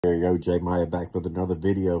There you go, Jay Maya back with another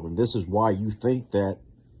video, and this is why you think that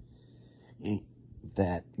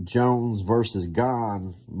Jones versus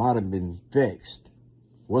Gane might have been fixed.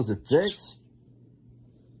 Was it fixed?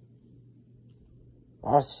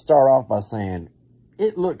 I'll start off by saying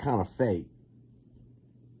it looked kind of fake.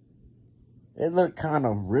 It looked kind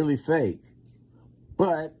of really fake,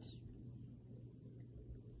 but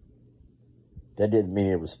that didn't mean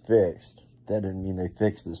it was fixed. That didn't mean they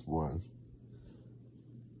fixed this one.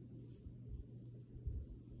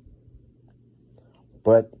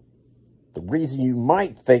 But the reason you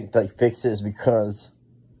might think they fixed it is because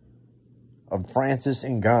of Francis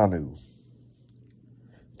Ngannou.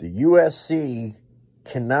 The UFC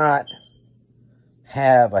cannot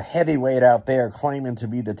have a heavyweight out there claiming to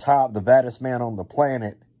be the baddest man on the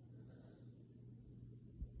planet.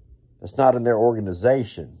 That's not in their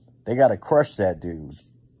organization. They got to crush that dude.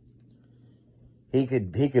 He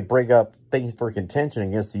could bring up things for contention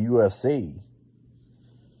against the UFC.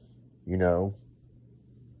 You know,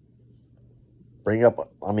 bring up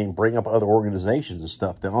other organizations and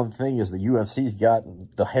stuff. The only thing is the UFC's got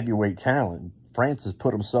the heavyweight talent. Francis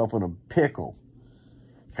put himself in a pickle.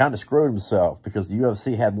 He kind of screwed himself because the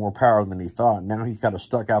UFC had more power than he thought. Now he's kind of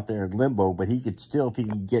stuck out there in limbo, but he could still, if he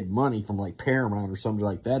could get money from like Paramount or something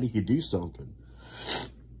like that, he could do something.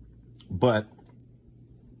 But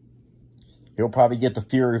he'll probably get the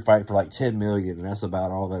Fury fight for like $10 million, and that's about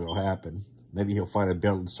all that'll happen. Maybe he'll fight a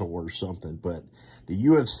Bellator or something. But the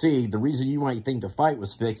UFC, the reason you might think the fight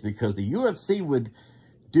was fixed, because the UFC would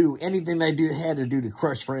do anything they had to do to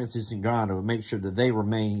crush Francis Ngannou and make sure that they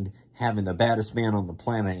remained having the baddest man on the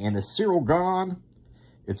planet. And if Cyril Gane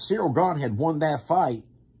had won that fight,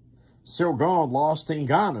 Cyril Gane lost to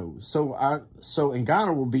Ngannou. So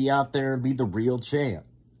Ngannou will be out there and be the real champ.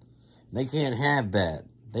 They can't have that.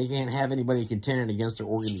 They can't have anybody contending against their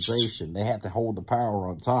organization. They have to hold the power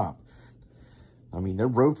on top. I mean, they're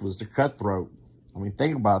ruthless. They're cutthroat. I mean,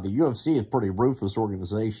 think about it. The UFC is a pretty ruthless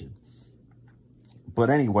organization. But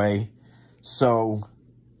anyway, so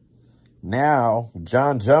now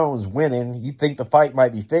Jon Jones winning, you think the fight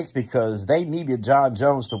might be fixed because they needed Jon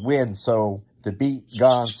Jones to win, so to beat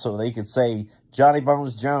Gane, so they could say Johnny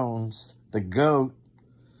Bones Jones, the GOAT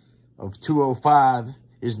of 205,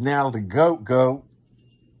 is now the GOAT.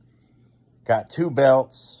 Got 2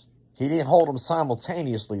 belts. He didn't hold them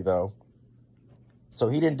simultaneously, though. So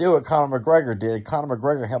he didn't do what Conor McGregor did. Conor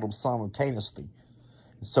McGregor held them simultaneously.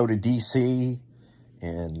 So did DC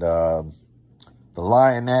and the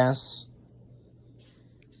Lioness.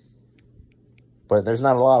 But there's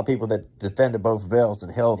not a lot of people that defended both belts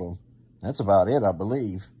and held them. That's about it, I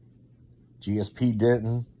believe. GSP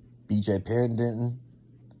didn't. BJ Penn didn't.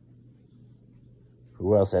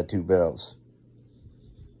 Who else had 2 belts?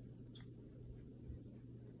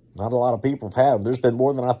 Not a lot of people have had them. There's been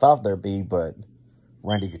more than I thought there'd be, but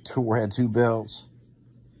Randy Couture had 2 belts.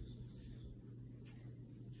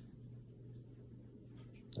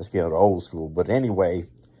 Let's get to old school. But anyway,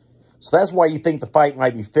 so that's why you think the fight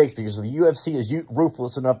might be fixed, because the UFC is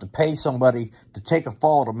ruthless enough to pay somebody to take a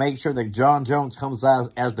fall to make sure that Jon Jones comes out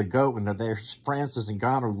as the GOAT and that there's Francis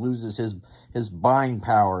Ngannou loses his buying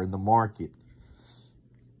power in the market.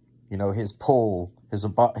 You know, his pull, his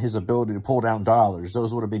ability to pull down dollars.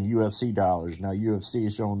 Those would have been UFC dollars. Now UFC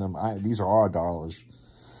is showing them, these are our dollars.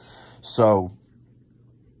 So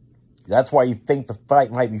that's why you think the fight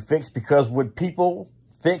might be fixed, because would people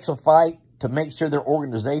fix a fight to make sure their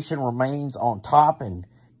organization remains on top and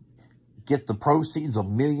get the proceeds of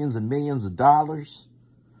millions and millions of dollars?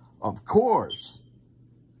 Of course.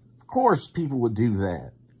 Of course people would do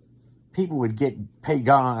that. People would pay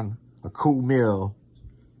Gane a cool meal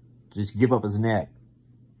to just give up his neck.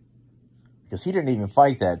 Because he didn't even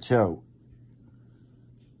fight that choke.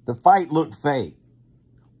 The fight looked fake.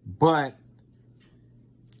 But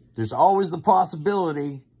there's always the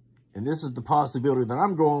possibility, and this is the possibility that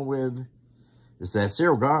I'm going with, is that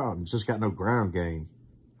Cyril Gane just got no ground game.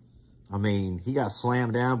 I mean, he got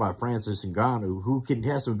slammed down by Francis Ngannou, who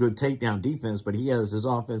has some good takedown defense, but he has his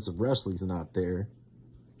offensive wrestling's not there.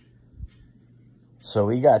 So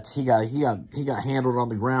he got handled on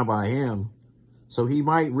the ground by him. So he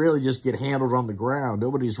might really just get handled on the ground.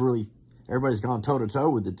 Everybody's gone toe-to-toe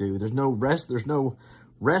with the dude. There's no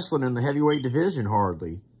wrestling in the heavyweight division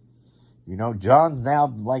hardly. You know, John's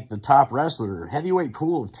now like the top wrestler. Heavyweight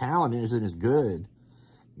pool of talent isn't as good.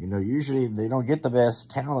 You know, usually they don't get the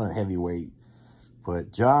best talent at heavyweight.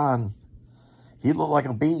 But John, he looked like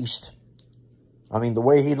a beast. I mean, the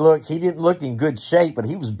way he looked, he didn't look in good shape, but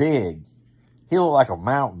he was big. He looked like a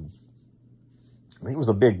mountain. I mean, he was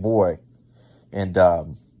a big boy. And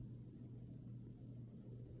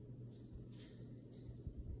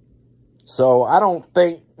So I don't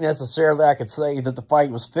think necessarily I could say that the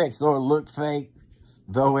fight was fixed, though it looked fake,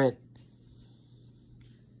 though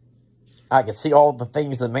I could see all the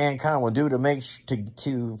things that mankind would do to make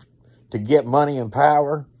to get money and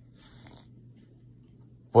power.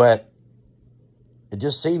 But it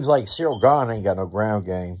just seems like Cyril Gane ain't got no ground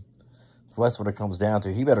game. So that's what it comes down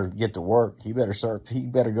to. He better get to work. He better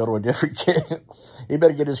go to a different camp. He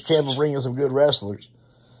better get his camp and bring in some good wrestlers.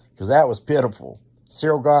 Because that was pitiful.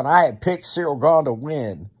 Cyril Gane, I had picked Cyril Gane to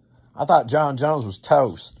win. I thought John Jones was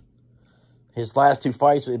toast. His last two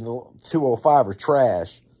fights in the 205 are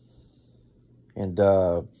trash. And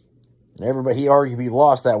everybody, he arguably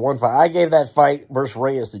lost that one fight. I gave that fight versus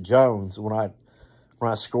Reyes to Jones when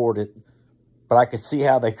I scored it. But I could see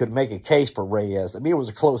how they could make a case for Reyes. I mean, it was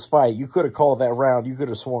a close fight. You could have called that round. You could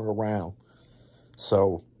have swung around.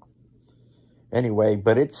 So, anyway,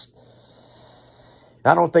 but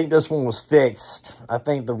I don't think this one was fixed. I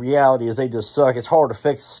think the reality is they just suck. It's hard to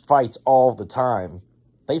fix fights all the time.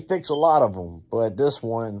 They fix a lot of them. But this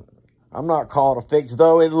one, I'm not calling a fix,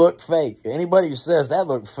 though it looked fake. Anybody who says that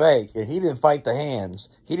looked fake, and he didn't fight the hands,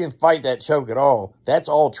 he didn't fight that choke at all, that's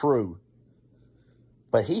all true.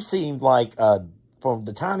 But he seemed like, from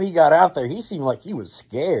the time he got out there, he seemed like he was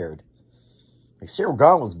scared. Like Cyril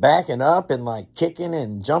Gane was backing up and like kicking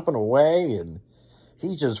and jumping away, and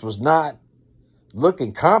he just was not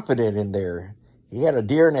looking confident in there. He had a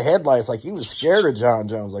deer in the headlights, like he was scared of John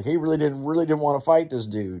Jones. Like he really didn't want to fight this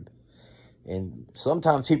dude. And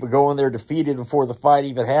sometimes people go in there defeated before the fight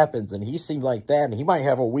even happens, and he seemed like that. And he might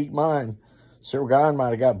have a weak mind. Cyril Gane might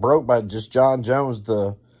have got broke by just John Jones,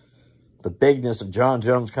 the bigness of John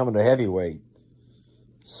Jones coming to heavyweight.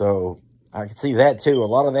 So I can see that too. A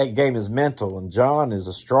lot of that game is mental, and John is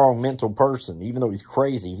a strong mental person. Even though he's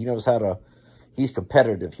crazy, he knows how to, he's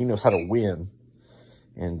competitive. He knows how to win.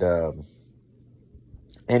 And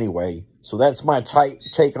anyway, so that's my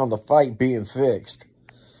take on the fight being fixed.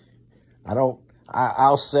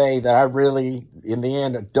 I'll say that I really, in the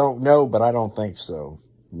end, don't know, but I don't think so.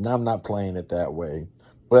 I'm not playing it that way.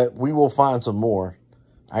 But we will find some more.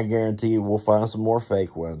 I guarantee you we'll find some more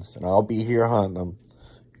fake ones. And I'll be here hunting them.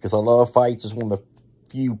 Because I love fights. It's one of the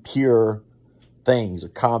few pure things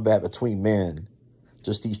of combat between men.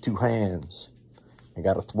 Just these two hands. I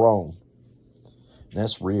got to throw them. And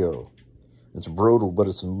that's real. It's brutal, but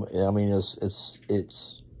it's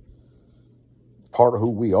part of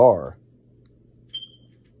who we are.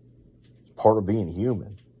 Part of being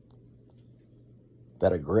human.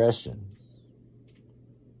 That aggression.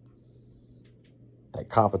 That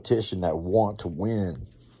competition, that want to win.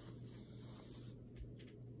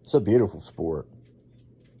 It's a beautiful sport.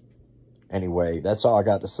 Anyway, that's all I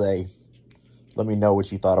got to say. Let me know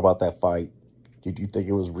what you thought about that fight. Did you think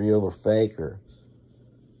it was real or fake? Or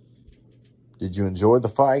did you enjoy the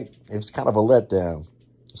fight? It was kind of a letdown.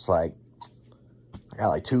 It's like, I got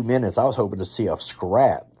like 2 minutes. I was hoping to see a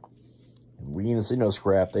scrap. And we didn't see no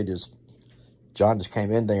scrap. John just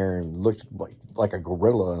came in there and looked like a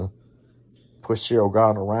gorilla. Pushed Cyril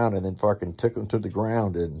Gane around and then fucking took him to the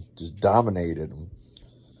ground and just dominated him.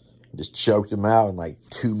 Just choked him out in like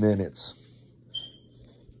 2 minutes.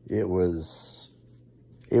 It was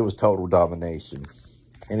total domination.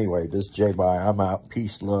 Anyway, this is J-Bye. I'm out.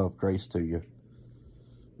 Peace, love, grace to you.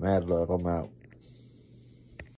 Mad love. I'm out.